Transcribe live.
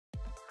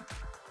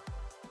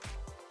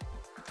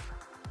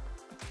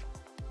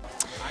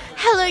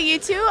Hello, you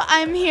two.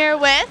 I'm here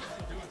with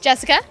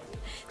Jessica,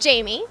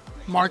 Jaimie,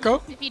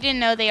 Marko. If you didn't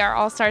know, they are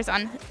all stars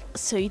on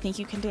So You Think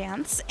You Can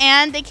Dance,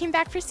 and they came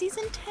back for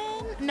season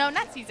 10. No,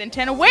 not season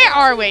 10. Where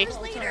are we?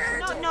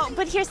 No,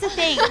 but here's the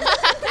thing.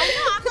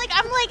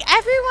 I'm like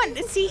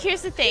everyone. See,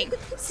 here's the thing.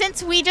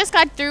 Since we just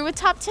got through with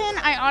top 10,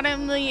 I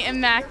automatically am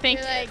back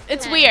thinking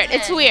it's 10, weird. 10,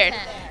 It's weird.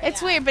 10.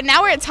 It's weird. But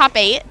now we're at top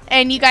 8,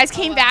 and you guys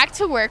came back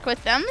to work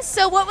with them.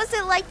 So what was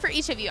it like for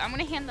each of you? I'm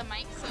gonna hand the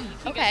mic so you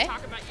can Okay. just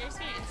talk about your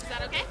experience. Is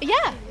that okay?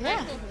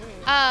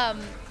 Yeah.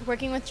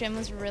 Working with Jim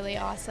was really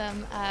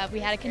awesome.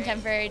 We had a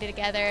contemporary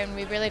together, and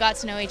we really got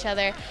to know each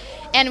other.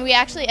 And we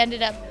actually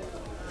ended up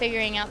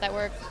figuring out that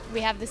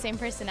we have the same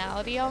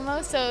personality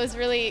almost. So it was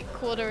really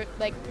cool to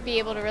be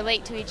able to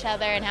relate to each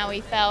other and how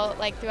we felt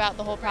throughout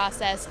the whole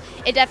process.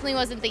 It definitely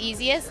wasn't the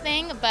easiest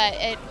thing, but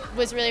it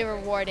was really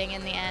rewarding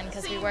in the end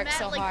because we worked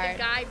so hard. The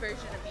guy version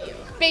of you.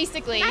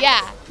 Basically, That's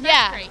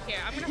yeah. Right here.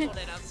 I'm gonna hold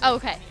it up. Oh,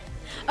 okay.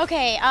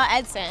 Okay,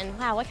 Edson.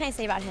 Wow, what can I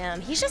say about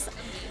him?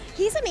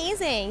 He's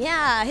amazing.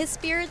 Yeah, his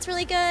spirit's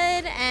really good,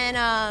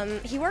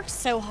 and he worked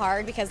so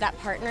hard because that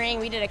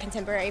partnering, we did a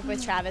contemporary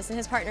with Travis, and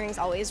his partnering is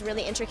always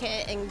really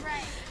intricate and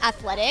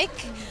athletic,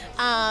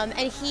 and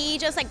he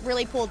just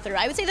really pulled through.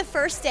 I would say the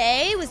first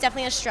day was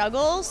definitely a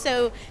struggle,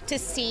 so to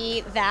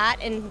see that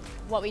and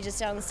what we just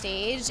did on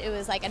stage, it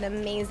was an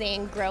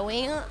amazing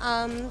growing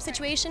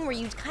situation where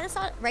you kind of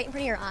saw it right in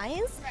front of your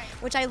eyes,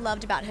 which I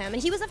loved about him.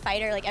 And he was a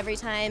fighter. Every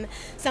time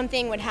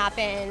something would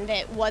happen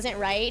that wasn't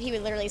right, he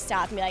would literally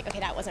stop and be like, okay,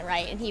 that wasn't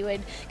right. And he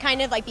would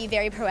kind of be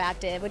very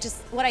proactive, which is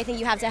what I think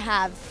you have to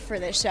have for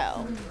this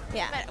show.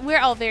 Yeah. But we're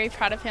all very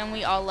proud of him.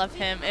 We all love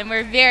him, and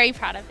we're very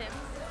proud of him.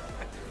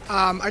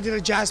 I did a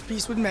jazz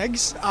piece with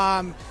Megs.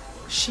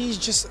 She's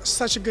just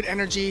such a good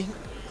energy.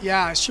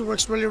 Yeah, she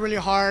works really, really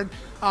hard.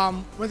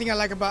 One thing I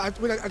like about,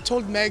 I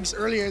told Megs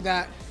earlier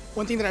that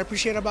one thing that I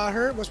appreciate about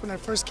her was when I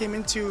first came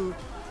into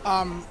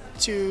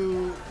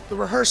to the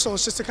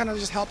rehearsals just to kind of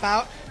just help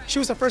out. She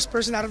was the first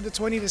person out of the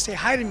 20 to say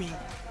hi to me.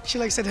 She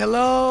said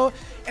hello,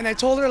 and I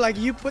told her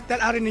you put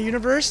that out in the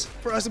universe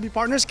for us to be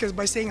partners because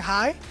by saying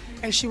hi,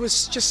 and she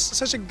was just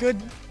such a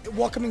good,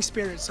 welcoming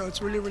spirit. So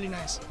it's really, really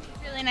nice.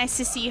 Really nice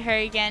to see her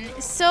again.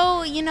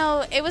 So,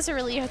 it was a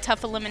really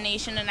tough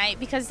elimination tonight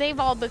because they've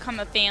all become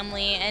a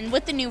family, and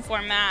with the new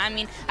format,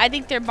 I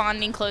think they're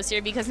bonding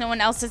closer because no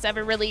one else has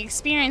ever really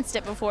experienced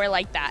it before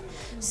like that.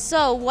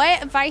 So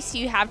what advice do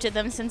you have to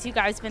them since you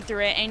guys been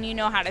through it and you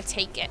know how to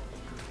take it?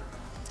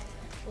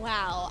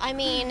 Wow.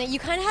 You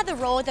kind of have to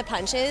roll with the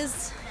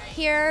punches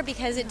here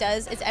because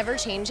it's ever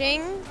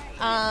changing.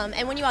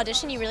 And when you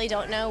audition, you really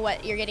don't know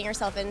what you're getting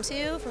yourself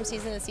into from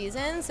season to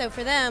season. So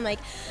for them,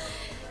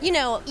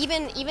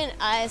 even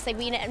us,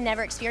 we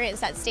never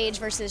experienced that stage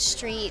versus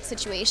street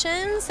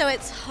situation, so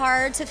it's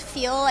hard to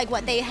feel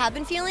what they have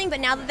been feeling, but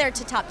now that they're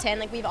to top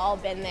 10, we've all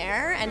been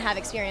there and have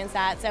experienced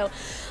that. So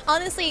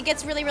honestly, it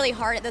gets really, really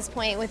hard at this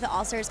point with the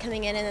All-Stars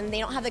coming in, and then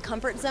they don't have the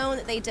comfort zone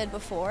that they did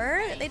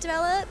before that they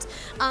developed.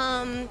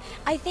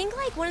 I think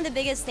one of the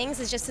biggest things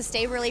is just to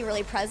stay really,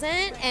 really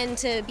present and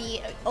to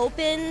be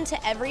open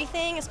to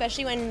everything,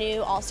 especially when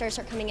new All-Stars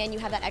start coming in. You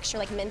have that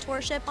extra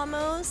mentorship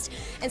almost,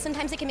 and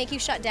sometimes it can make you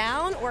shut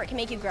down or it can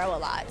make you grow a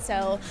lot.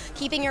 So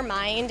keeping your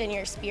mind and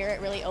your spirit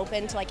really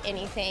open to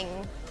anything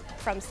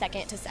from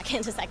second to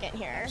second to second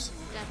here.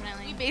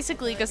 Definitely. You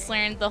basically just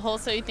learned the whole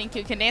So You Think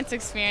You Can Dance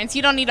experience.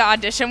 You don't need to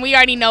audition. We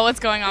already know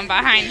what's going on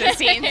behind the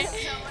scenes.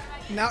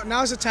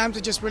 Now is the time to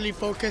just really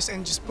focus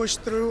and just push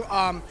through.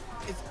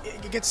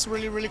 It gets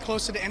really, really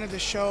close to the end of the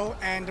show,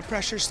 and the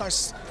pressure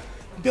starts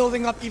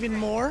building up even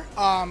more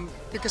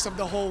because of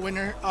the whole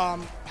winner,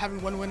 having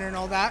one winner and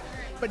all that.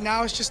 But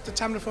now it's just the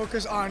time to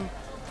focus on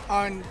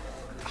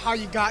how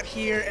you got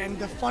here and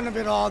the fun of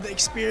it all, the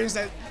experience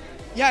that,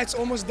 it's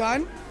almost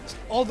done.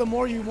 All the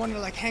more you want to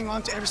hang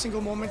on to every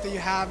single moment that you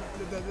have,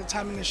 the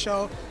time in the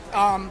show.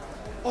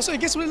 Also,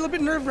 it gets a little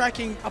bit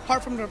nerve-wracking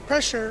apart from the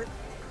pressure,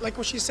 like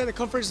what she said, the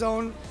comfort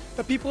zone.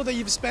 The people that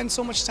you've spent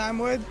so much time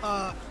with,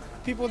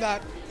 people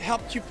that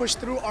helped you push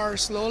through are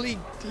slowly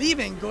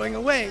leaving, going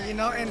away,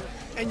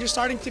 and you're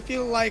starting to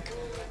feel like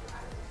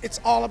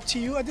it's all up to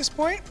you at this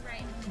point.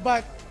 Right.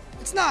 But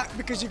it's not,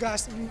 because you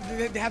guys,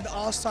 they have the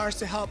All-Stars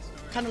to help,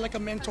 kind of like a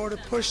mentor to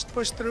push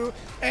through.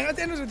 And at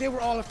the end of the day, we're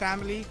all a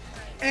family,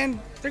 and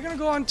they're gonna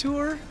go on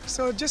tour,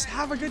 so just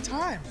have a good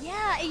time.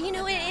 Yeah,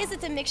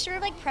 it's a mixture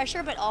of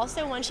pressure, but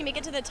also once you make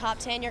it to the top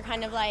 10, you're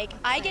kind of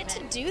I get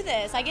to do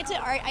this.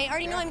 I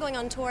already know I'm going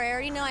on tour. I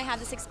already know I have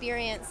this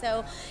experience.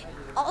 So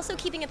also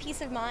keeping a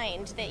peace of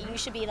mind that you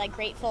should be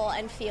grateful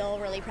and feel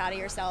really proud of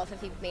yourself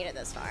if you've made it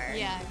this far.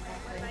 Yeah,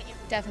 exactly.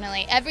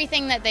 Definitely.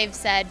 Everything that they've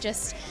said,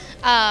 just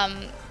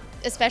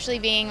especially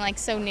being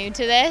so new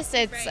to this,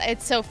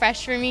 it's so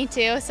fresh for me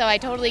too. So I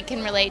totally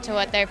can relate to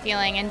what they're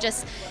feeling, and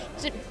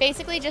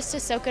basically just to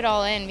soak it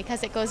all in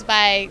because it goes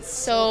by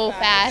so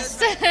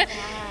fast.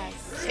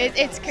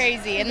 It's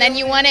crazy, and then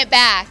you want it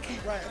back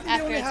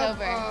after it's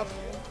over.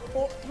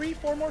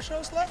 4 more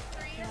shows left.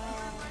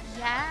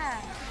 Yeah.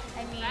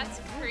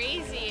 That's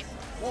crazy.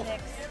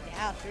 6,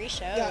 3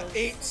 shows. Yeah,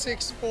 8,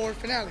 6, 4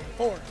 finale.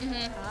 4.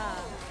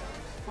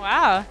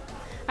 Wow.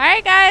 All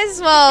right,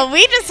 guys. Well,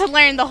 we just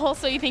learned the whole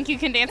So You Think You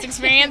Can Dance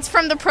experience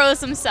from the pros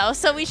themselves.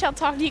 So we shall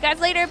talk to you guys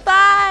later.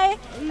 Bye.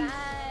 Bye.